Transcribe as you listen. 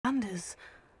Ollivander's.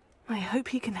 I hope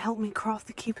he can help me craft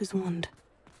the Keeper's wand.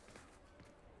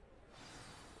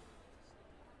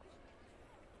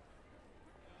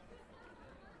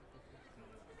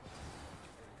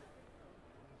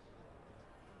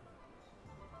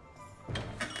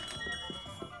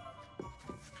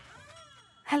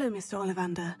 Hello, Mr.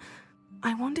 Ollivander.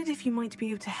 I wondered if you might be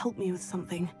able to help me with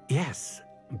something. Yes.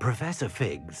 Professor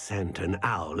Fig sent an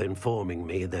owl informing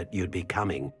me that you'd be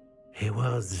coming. He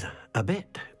was a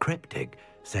bit cryptic.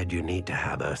 Said you need to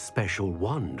have a special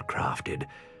wand crafted.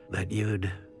 That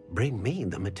you'd bring me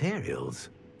the materials.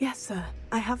 Yes, sir.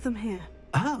 I have them here.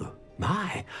 Oh,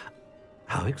 my.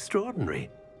 How extraordinary.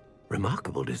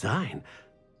 Remarkable design.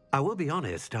 I will be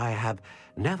honest, I have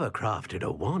never crafted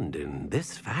a wand in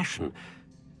this fashion.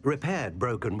 Repaired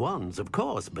broken wands, of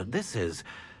course, but this is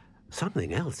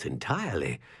something else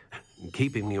entirely.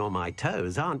 Keeping me on my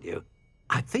toes, aren't you?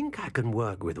 I think I can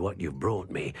work with what you've brought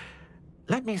me.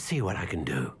 Let me see what I can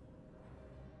do.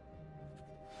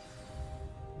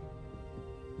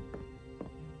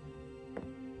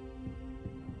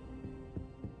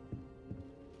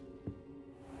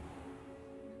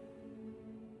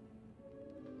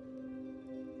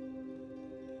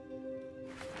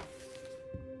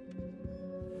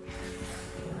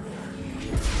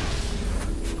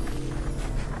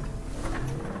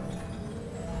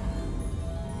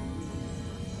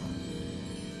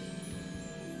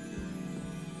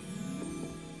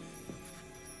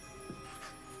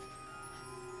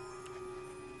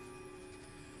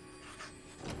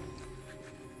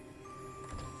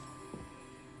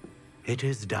 It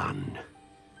is done.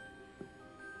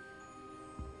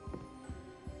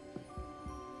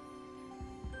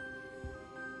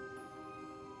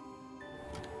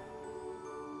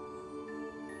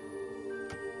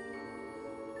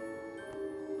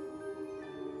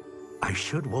 I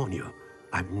should warn you,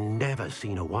 I've never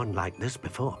seen a wand like this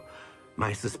before.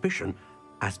 My suspicion,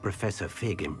 as Professor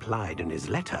Fig implied in his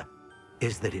letter,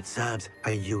 is that it serves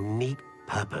a unique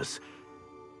purpose.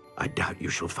 I doubt you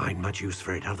shall find much use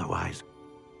for it otherwise.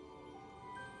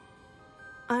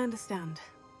 I understand.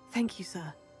 Thank you,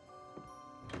 sir.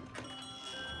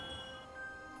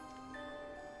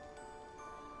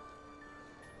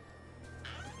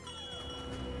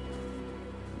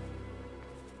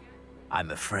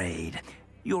 I'm afraid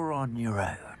you're on your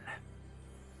own.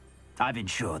 I've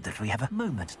ensured that we have a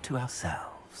moment to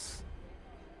ourselves.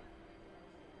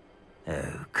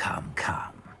 Oh, come,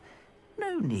 come.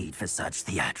 No need for such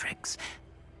theatrics.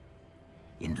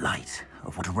 In light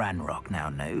of what Ranrock now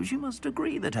knows, you must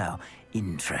agree that our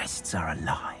interests are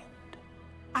aligned.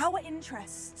 Our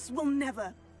interests will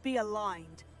never be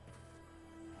aligned.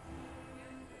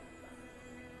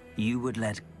 You would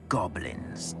let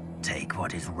goblins take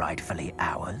what is rightfully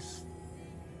ours?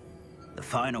 The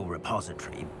final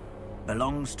repository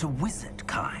belongs to wizard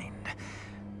kind.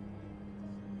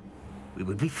 We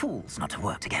would be fools not to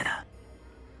work together.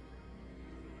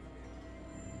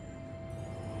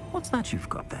 What's that you've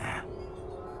got there?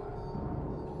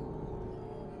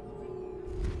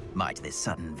 Might this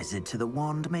sudden visit to the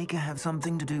Wand Maker have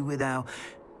something to do with our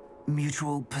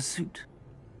mutual pursuit?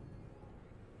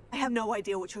 I have no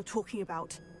idea what you're talking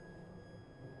about.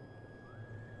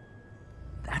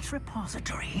 That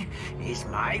repository is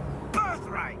my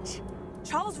birthright!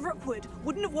 Charles Rookwood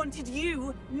wouldn't have wanted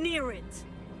you near it.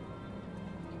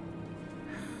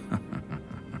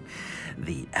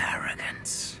 The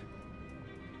arrogance.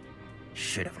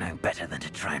 Should have known better than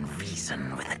to try and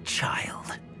reason with a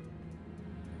child.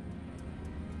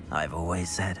 I've always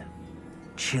said,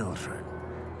 children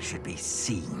should be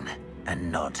seen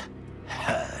and not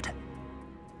heard.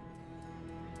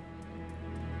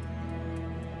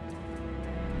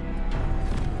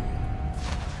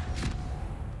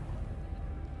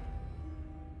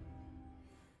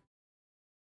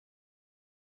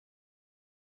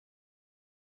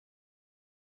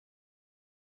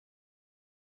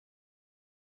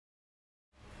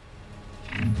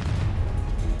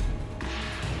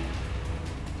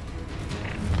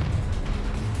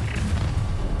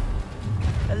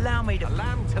 Allow me to... A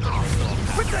lamb to the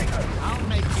slaughter. I'll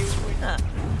make you...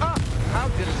 how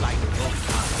delightful.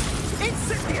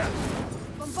 Incipient!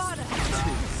 Bombarda!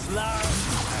 Too slow.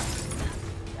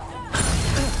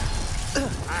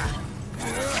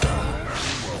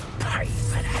 We'll pay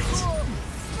for that.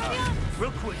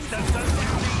 Rookwood don't go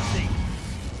down easy.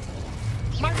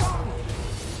 My God!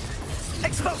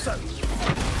 Expulso!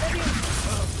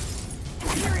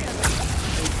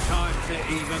 It's time to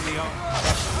even the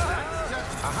odds.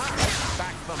 Aha!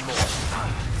 Back for more.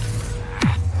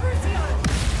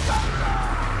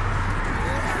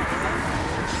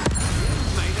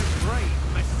 You've made a grave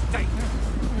mistake.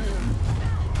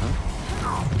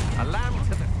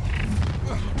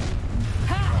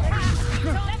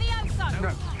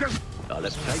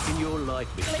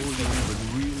 life before you even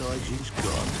realize he's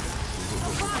gone.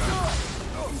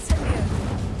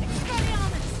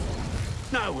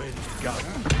 Nowhere to go.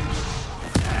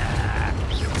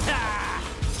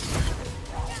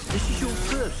 This is your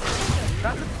first.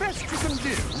 That's the best you can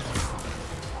do.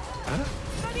 Huh?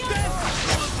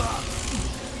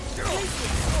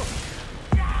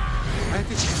 Where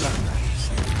did you learn that?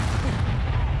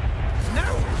 No!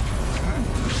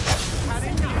 Had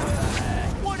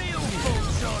enough! What are your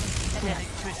thoughts on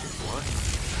electricity? What?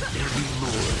 There'll be more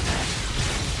of that.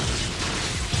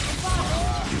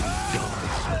 You die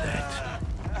for that.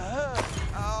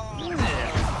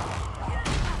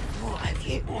 What have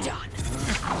you done?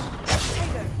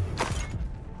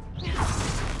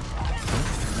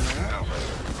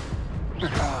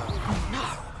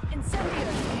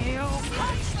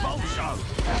 Expulso!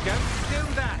 Don't do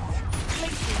that!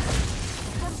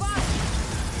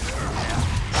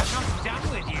 I'm not done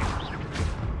with you!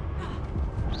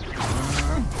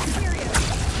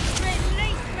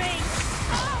 Release me!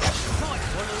 Might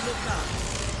want to look up.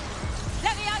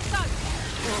 Let me out, son!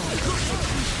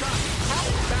 How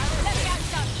embarrassing! Let me out,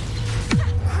 son!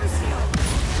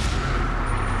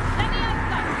 Let me out,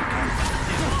 son!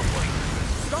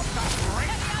 Stop that, right?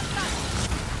 Let me out, son!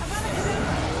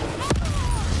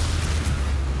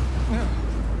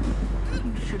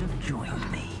 You should have joined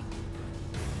me.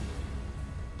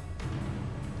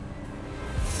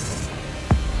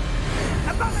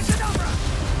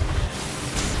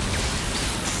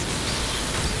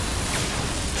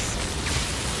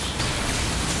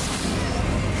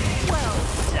 Well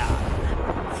done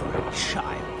for a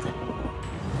child.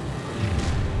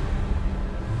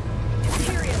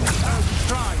 Oh,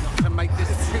 try not to make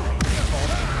this too easy.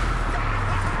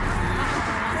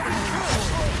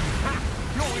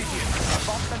 You're idiots.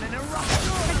 Boston in a rush.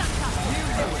 You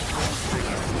knew it.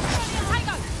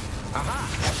 Aha!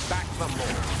 Back for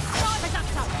more.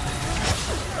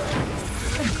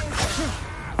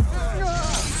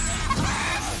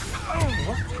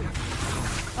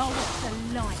 Oh, what's the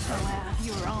light go out of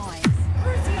your eyes?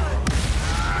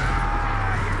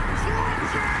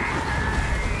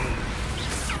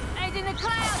 Head in the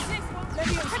clouds, this one.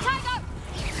 Potato!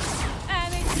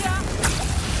 Amateur!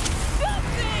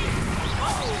 Guppy!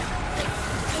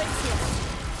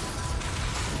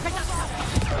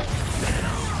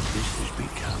 Now, this has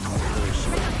become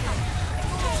personal.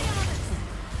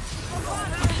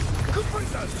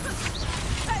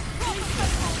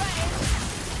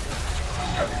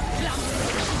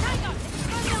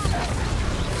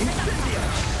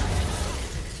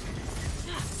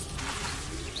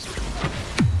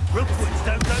 Rookwoods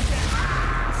don't go down.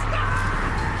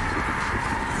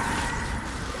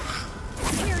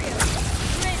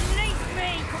 Release me!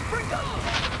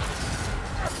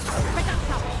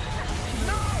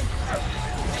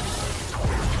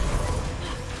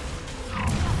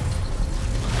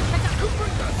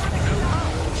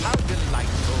 How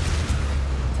delightful.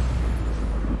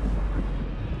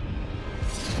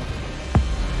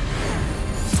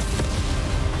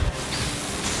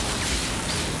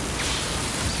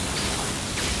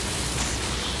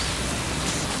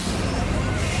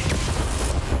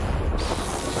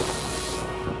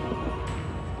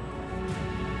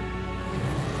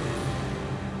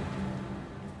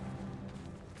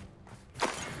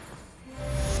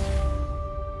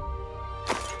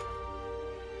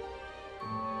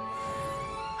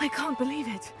 I can't believe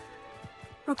it.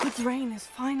 Rookwood's reign is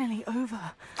finally over.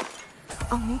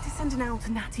 I'll need to send an owl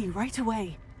to Natty right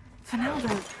away. For now,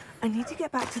 though, I need to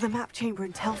get back to the map chamber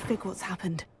and tell Fig what's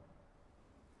happened.